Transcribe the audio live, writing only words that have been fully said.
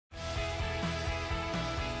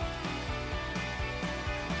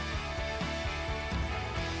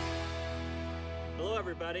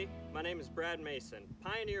everybody, my name is Brad Mason,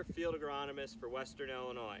 Pioneer Field Agronomist for Western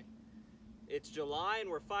Illinois. It's July and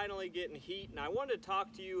we're finally getting heat, and I wanted to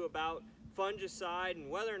talk to you about fungicide and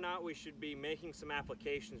whether or not we should be making some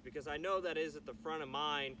applications, because I know that is at the front of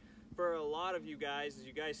mind for a lot of you guys as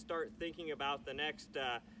you guys start thinking about the next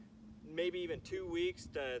maybe even 2 weeks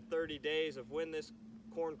to 30 days of when this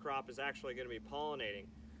corn crop is actually going to be pollinating.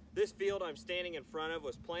 This field I'm standing in front of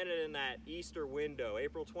was planted in that Easter window,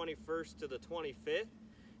 April 21st to the 25th.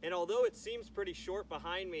 And although it seems pretty short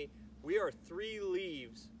behind me, we are 3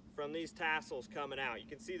 leaves from these tassels coming out. You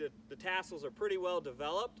can see that the tassels are pretty well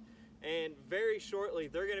developed, and very shortly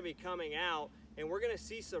they're going to be coming out, and we're going to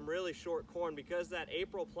see some really short corn because that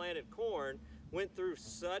April planted corn went through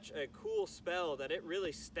such a cool spell that it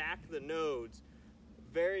really stacked the nodes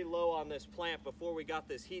very low on this plant before we got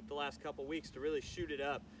this heat the last couple weeks to really shoot it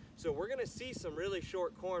up. So we're going to see some really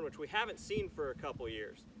short corn, which we haven't seen for a couple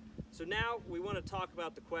years. So now we want to talk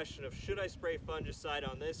about the question of, should I spray fungicide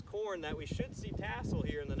on this corn that we should see tassel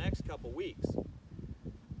here in the next couple weeks?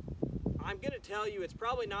 I'm going to tell you it's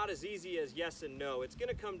probably not as easy as yes and no. It's going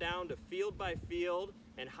to come down to field by field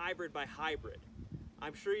and hybrid by hybrid.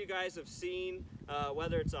 I'm sure you guys have seen,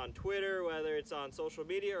 whether it's on Twitter, whether it's on social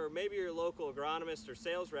media, or maybe your local agronomist or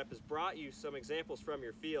sales rep has brought you some examples from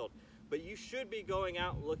your field. But you should be going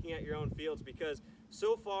out and looking at your own fields, because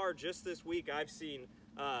so far just this week I've seen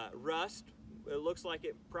rust. It looks like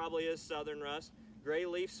it probably is southern rust, gray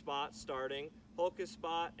leaf spot starting, holcus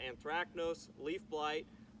spot, anthracnose, leaf blight.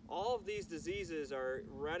 All of these diseases are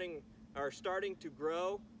starting to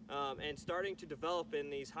grow and starting to develop in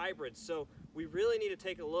these hybrids. So we really need to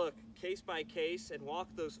take a look case by case and walk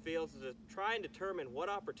those fields to try and determine what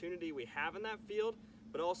opportunity we have in that field,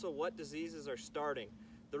 but also what diseases are starting.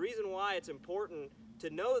 The reason why it's important to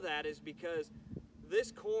know that is because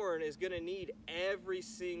this corn is going to need every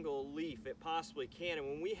single leaf it possibly can, and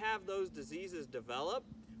when we have those diseases develop,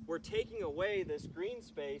 we're taking away this green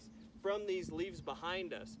space from these leaves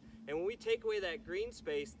behind us. And when we take away that green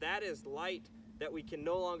space, that is light that we can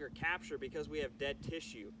no longer capture because we have dead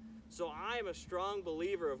tissue. So I am a strong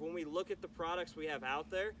believer of, when we look at the products we have out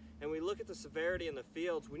there and we look at the severity in the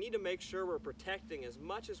fields, we need to make sure we're protecting as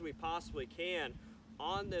much as we possibly can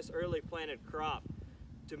on this early planted crop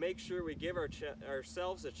to make sure we give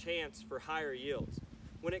ourselves a chance for higher yields.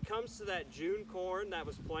 When it comes to that June corn that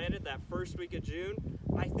was planted that first week of June,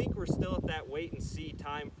 I think we're still at that wait and see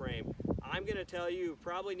time frame. I'm going to tell you,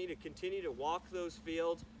 probably need to continue to walk those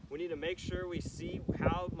fields. We need to make sure we see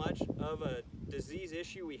how much of a disease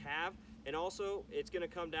issue we have, and also it's going to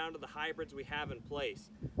come down to the hybrids we have in place.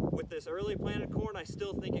 With this early planted corn, I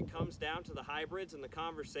still think it comes down to the hybrids and the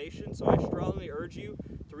conversation, so I strongly urge you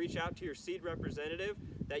to reach out to your seed representative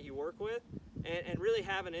that you work with and really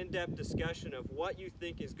have an in-depth discussion of what you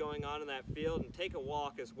think is going on in that field, and take a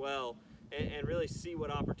walk as well and really see what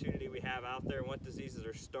opportunity we have out there and what diseases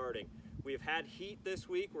are starting. We've had heat this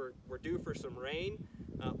week, we're due for some rain,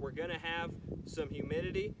 we're going to have some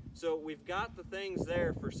humidity, so we've got the things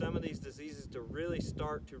there for some of these diseases to really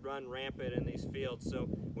start to run rampant in these fields. So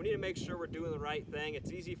we need to make sure we're doing the right thing.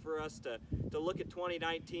 It's easy for us to look at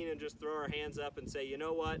 2019 and just throw our hands up and say, you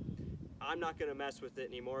know what, I'm not going to mess with it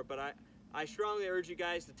anymore. But I strongly urge you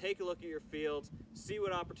guys to take a look at your fields, see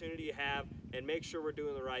what opportunity you have, and make sure we're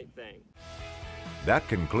doing the right thing. That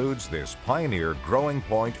concludes this Pioneer Growing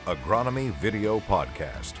Point Agronomy video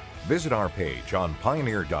podcast. Visit our page on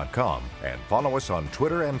pioneer.com and follow us on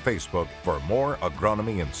Twitter and Facebook for more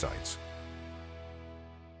agronomy insights.